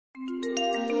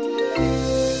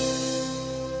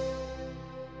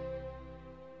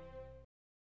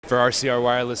For RCR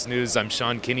Wireless News, I'm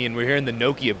Sean Kinney, and we're here in the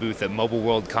Nokia booth at Mobile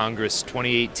World Congress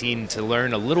 2018 to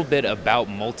learn a little bit about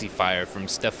Multefire from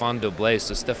Stephane Daeuble.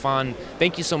 So Stephane,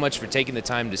 thank you so much for taking the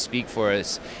time to speak for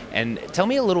us. And tell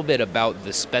me a little bit about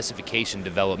the specification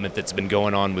development that's been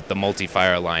going on with the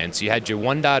Multefire Alliance. You had your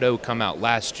 1.0 come out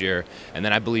last year, and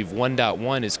then I believe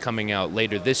 1.1 is coming out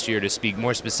later this year to speak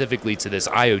more specifically to this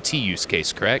IoT use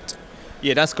case, correct?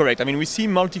 Yeah, that's correct. I mean, we see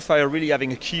Multefire really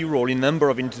having a key role in a number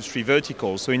of industry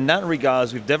verticals. So in that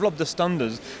regard, we've developed the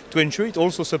standards to ensure it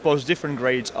also supports different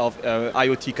grades of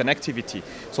IoT connectivity.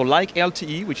 So like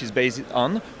LTE, which is based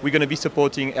on, we're going to be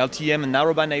supporting LTM and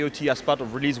narrowband IoT as part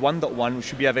of release 1.1, which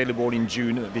should be available in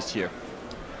June this year.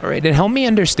 All right, and help me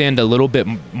understand a little bit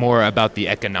more about the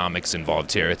economics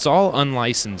involved here. It's all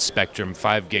unlicensed spectrum,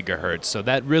 5 gigahertz, so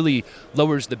that really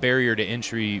lowers the barrier to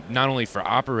entry, not only for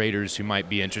operators who might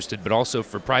be interested, but also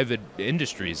for private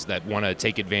industries that want to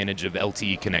take advantage of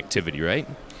LTE connectivity, right?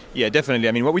 Yeah, definitely.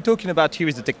 I mean, what we're talking about here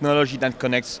is the technology that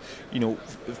connects,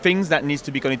 things that needs to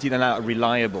be connected and are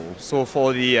reliable. So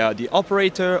for the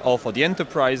operator or for the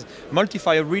enterprise,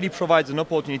 Multefire really provides an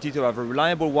opportunity to have a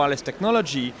reliable wireless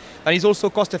technology that is also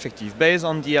cost-effective, based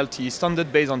on the LTE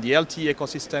standard, based on the LTE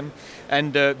ecosystem,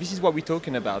 and this is what we're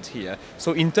talking about here.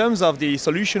 So in terms of the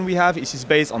solution we have, it is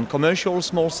based on commercial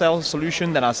small cell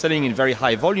solutions that are selling in very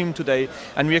high volume today,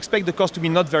 and we expect the cost to be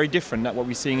not very different than what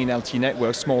we're seeing in LTE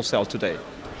network small cell today.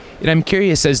 And I'm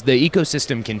curious, as the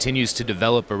ecosystem continues to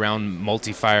develop around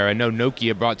Multefire, I know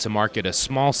Nokia brought to market a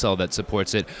small cell that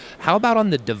supports it. How about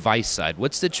on the device side?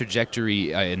 What's the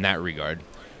trajectory in that regard?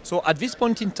 So at this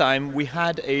point in time, we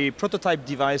had a prototype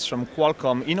device from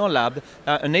Qualcomm in our lab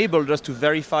that enabled us to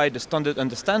verify the standard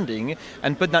understanding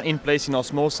and put that in place in our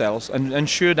small cells and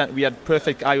ensure that we had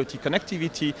perfect IoT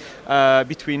connectivity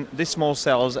between the small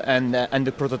cells and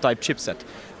the prototype chipset.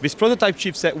 This prototype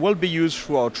chipset will be used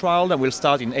through our trial that will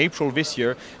start in April this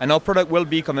year, and our product will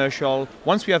be commercial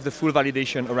once we have the full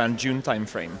validation around June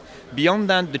timeframe. Beyond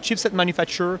that, the chipset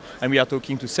manufacturer, and we are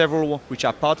talking to several which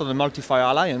are part of the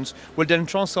Multefire Alliance, will then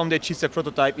transform their chipset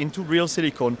prototype into real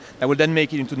silicon that will then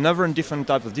make it into another and different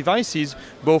types of devices,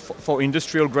 both for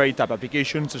industrial grade type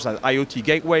applications such as IoT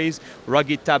gateways,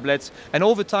 rugged tablets, and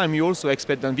over time you also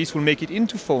expect that this will make it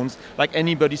into phones like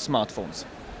anybody's smartphones.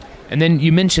 And then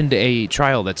you mentioned a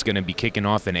trial that's going to be kicking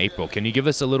off in April. Can you give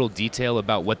us a little detail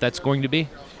about what that's going to be?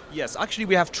 Yes, actually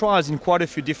we have trials in quite a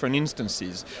few different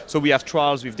instances. So we have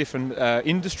trials with different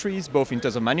industries, both in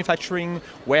terms of manufacturing,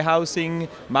 warehousing,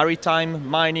 maritime,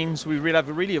 mining. So we really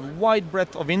have a wide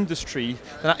breadth of industry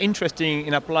that are interested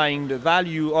in applying the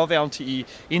value of LTE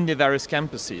in the various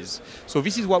campuses. So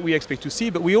this is what we expect to see,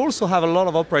 but we also have a lot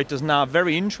of operators now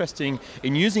very interested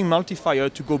in using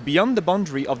Multefire to go beyond the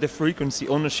boundary of the frequency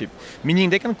ownership, meaning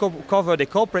they can cover the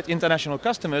corporate international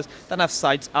customers that have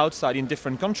sites outside in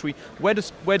different countries where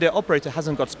the operator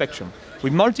hasn't got spectrum.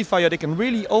 With Multefire, they can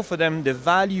really offer them the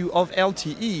value of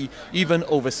LTE even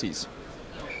overseas.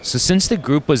 So since the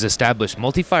group was established,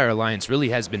 Multefire Alliance really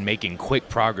has been making quick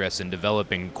progress in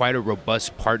developing quite a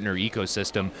robust partner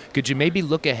ecosystem. Could you maybe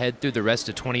look ahead through the rest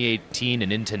of 2018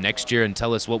 and into next year and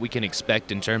tell us what we can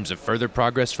expect in terms of further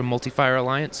progress from Multefire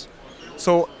Alliance?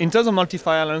 So in terms of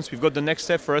Multefire Alliance, we've got the next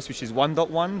step for us, which is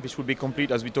 1.1, which will be complete,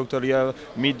 as we talked earlier,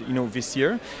 mid this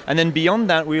year. And then beyond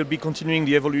that, we will be continuing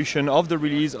the evolution of the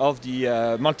release of the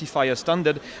Multefire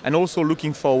standard, and also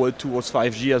looking forward towards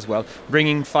 5G as well,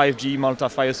 bringing 5G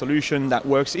Multefire solution that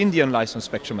works in the unlicensed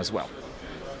spectrum as well.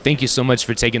 Thank you so much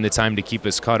for taking the time to keep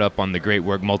us caught up on the great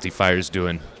work Multefire is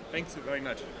doing. Thanks very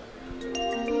much.